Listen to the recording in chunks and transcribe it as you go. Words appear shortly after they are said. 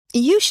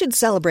You should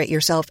celebrate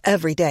yourself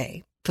every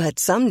day, but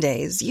some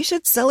days you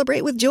should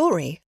celebrate with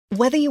jewelry.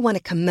 Whether you want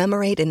to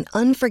commemorate an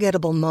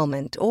unforgettable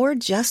moment or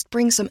just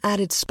bring some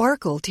added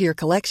sparkle to your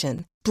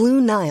collection,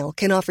 Blue Nile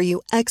can offer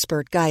you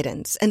expert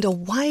guidance and a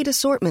wide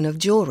assortment of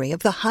jewelry of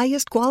the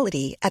highest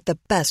quality at the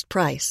best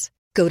price.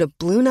 Go to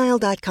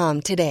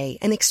BlueNile.com today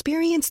and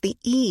experience the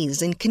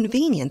ease and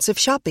convenience of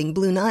shopping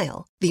Blue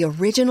Nile, the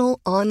original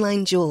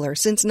online jeweler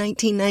since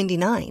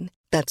 1999.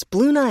 That's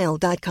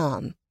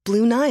BlueNile.com.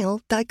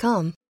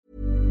 BlueNile.com.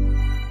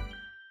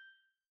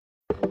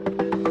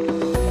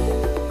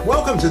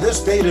 Welcome to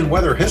This Date in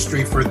Weather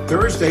History for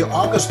Thursday,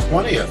 August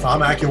 20th.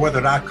 I'm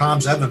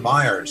AccuWeather.com's Evan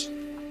Myers.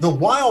 The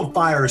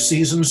wildfire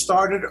season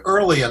started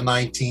early in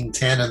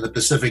 1910 in the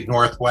Pacific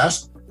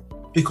Northwest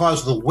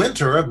because the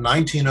winter of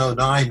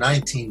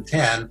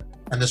 1909-1910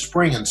 and the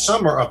spring and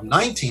summer of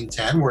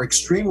 1910 were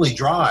extremely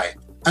dry,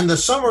 and the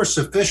summer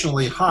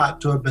sufficiently hot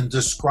to have been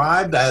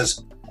described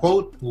as,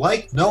 quote,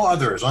 like no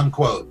others,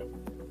 unquote.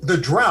 The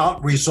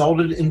drought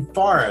resulted in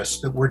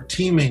forests that were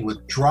teeming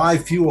with dry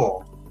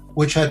fuel,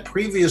 which had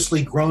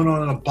previously grown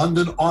on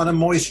abundant autumn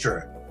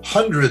moisture.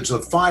 Hundreds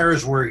of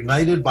fires were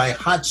ignited by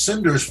hot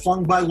cinders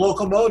flung by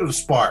locomotive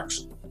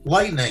sparks,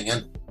 lightning,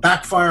 and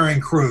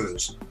backfiring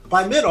crews.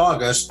 By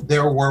mid-August,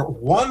 there were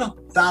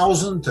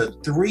 1,000 to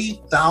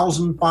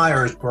 3,000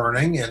 fires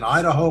burning in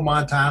Idaho,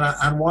 Montana,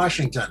 and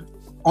Washington.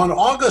 On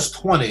August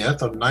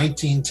 20th of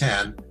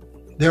 1910,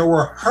 there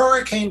were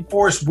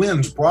hurricane-force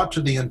winds brought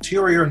to the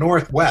interior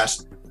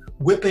Northwest,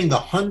 whipping the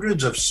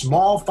hundreds of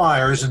small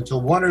fires into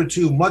one or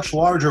two much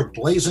larger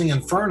blazing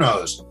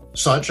infernos.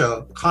 Such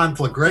a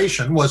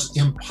conflagration was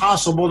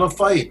impossible to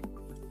fight.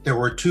 There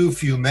were too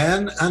few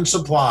men and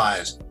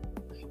supplies.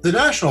 The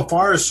National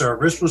Forest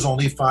Service was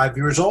only 5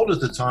 years old at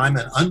the time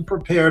and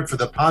unprepared for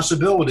the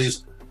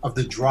possibilities of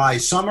the dry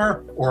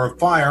summer or a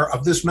fire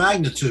of this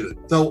magnitude.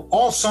 Though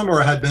all summer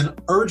had been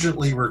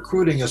urgently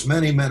recruiting as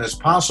many men as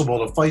possible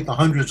to fight the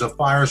hundreds of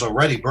fires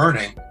already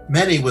burning,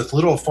 many with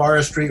little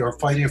forestry or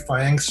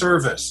fighting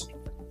service.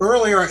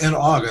 Earlier in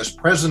August,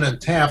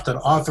 President Taft had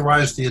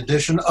authorized the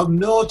addition of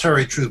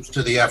military troops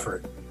to the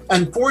effort,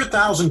 and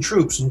 4,000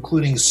 troops,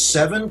 including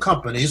 7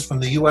 companies from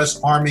the U.S.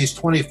 Army's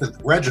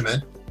 25th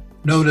Regiment,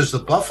 known as the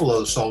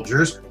Buffalo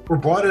Soldiers, were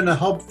brought in to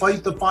help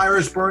fight the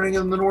fires burning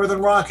in the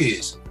Northern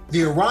Rockies.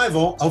 The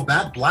arrival of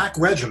that black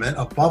regiment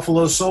of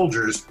Buffalo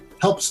Soldiers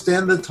helped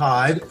stem the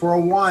tide for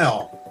a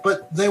while,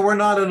 but they were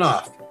not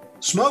enough.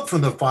 Smoke from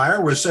the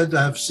fire was said to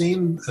have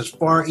seen as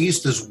far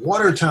east as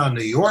Watertown,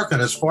 New York,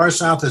 and as far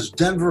south as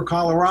Denver,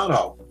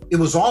 Colorado. It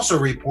was also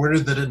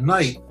reported that at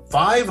night,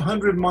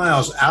 500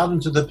 miles out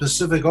into the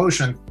Pacific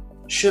Ocean,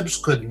 ships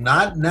could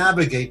not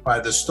navigate by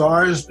the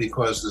stars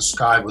because the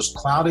sky was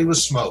cloudy with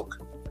smoke.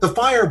 The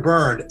fire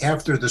burned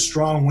after the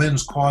strong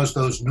winds caused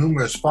those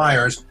numerous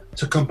fires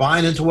to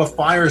combine into a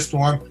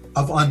firestorm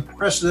of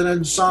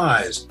unprecedented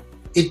size.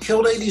 It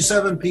killed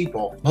 87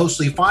 people,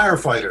 mostly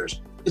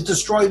firefighters. It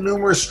destroyed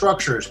numerous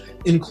structures,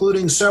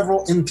 including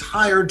several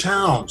entire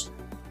towns,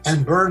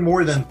 and burned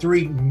more than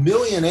 3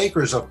 million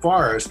acres of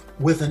forest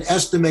with an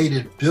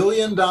estimated $1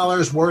 billion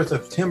worth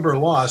of timber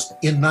lost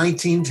in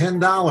 1910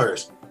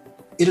 dollars.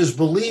 It is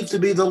believed to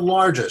be the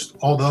largest,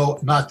 although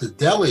not the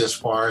deadliest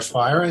forest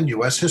fire in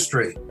U.S.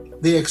 history.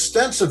 The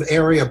extensive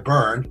area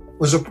burned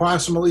was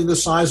approximately the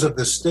size of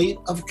the state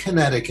of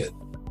Connecticut.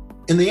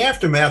 In the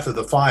aftermath of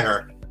the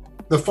fire,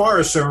 the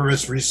Forest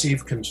Service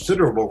received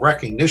considerable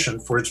recognition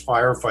for its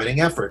firefighting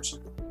efforts,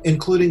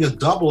 including a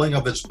doubling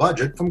of its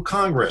budget from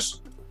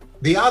Congress.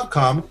 The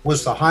outcome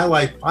was to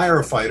highlight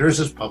firefighters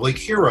as public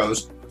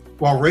heroes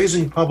while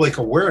raising public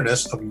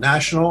awareness of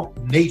national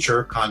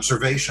nature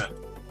conservation.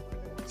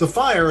 The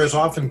fire is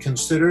often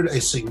considered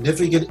a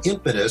significant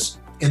impetus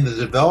in the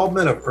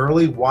development of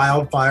early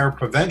wildfire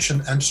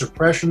prevention and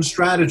suppression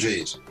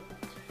strategies.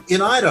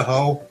 In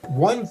Idaho,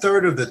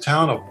 1/3 of the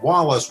town of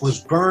Wallace was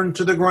burned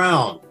to the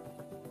ground.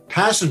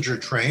 Passenger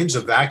trains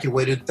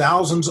evacuated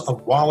thousands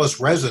of Wallace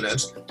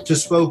residents to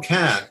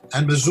Spokane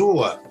and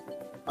Missoula.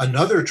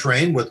 Another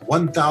train with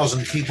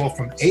 1,000 people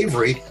from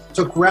Avery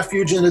took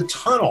refuge in a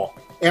tunnel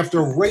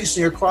after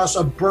racing across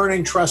a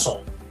burning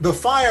trestle. The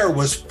fire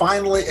was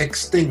finally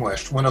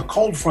extinguished when a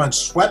cold front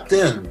swept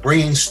in,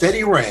 bringing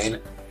steady rain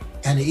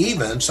and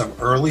even some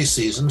early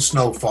season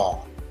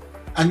snowfall.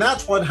 And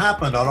that's what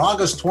happened on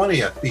August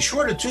 20th. Be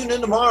sure to tune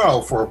in tomorrow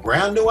for a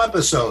brand new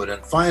episode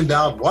and find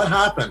out what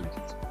happened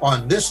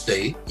on this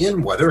date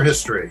in weather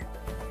history.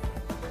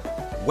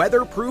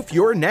 Weatherproof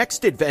your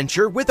next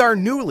adventure with our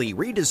newly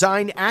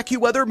redesigned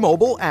AccuWeather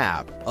mobile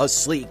app, a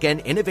sleek and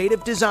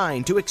innovative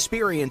design to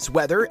experience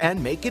weather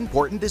and make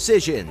important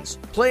decisions.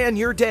 Plan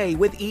your day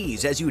with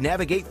ease as you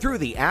navigate through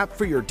the app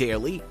for your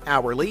daily,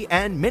 hourly,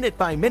 and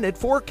minute-by-minute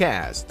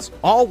forecasts,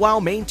 all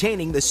while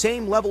maintaining the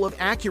same level of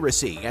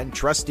accuracy and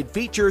trusted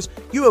features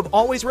you have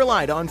always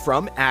relied on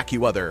from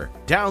AccuWeather.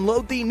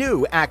 Download the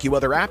new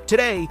AccuWeather app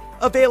today,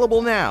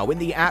 available now in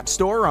the App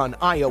Store on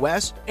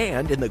iOS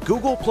and in the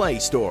Google Play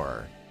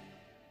Store.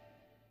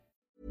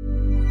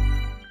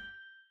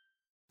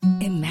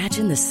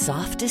 Imagine the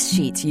softest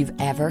sheets you've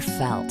ever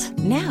felt.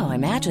 Now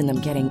imagine them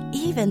getting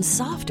even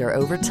softer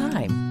over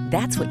time.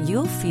 That's what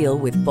you'll feel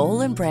with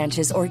Boll &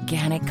 Branch's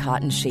organic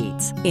cotton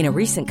sheets. In a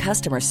recent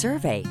customer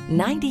survey,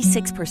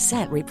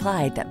 96%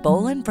 replied that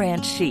Boll &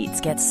 Branch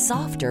sheets get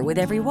softer with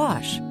every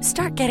wash.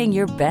 Start getting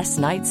your best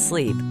night's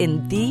sleep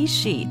in these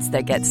sheets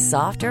that get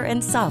softer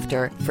and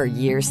softer for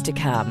years to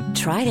come.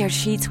 Try their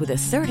sheets with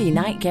a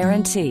 30-night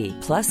guarantee.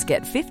 Plus,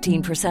 get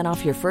 15%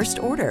 off your first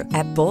order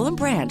at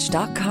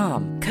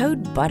bollandbranch.com.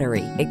 Code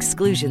BUTTERY.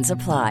 Exclusions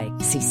apply.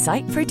 See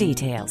site for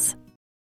details.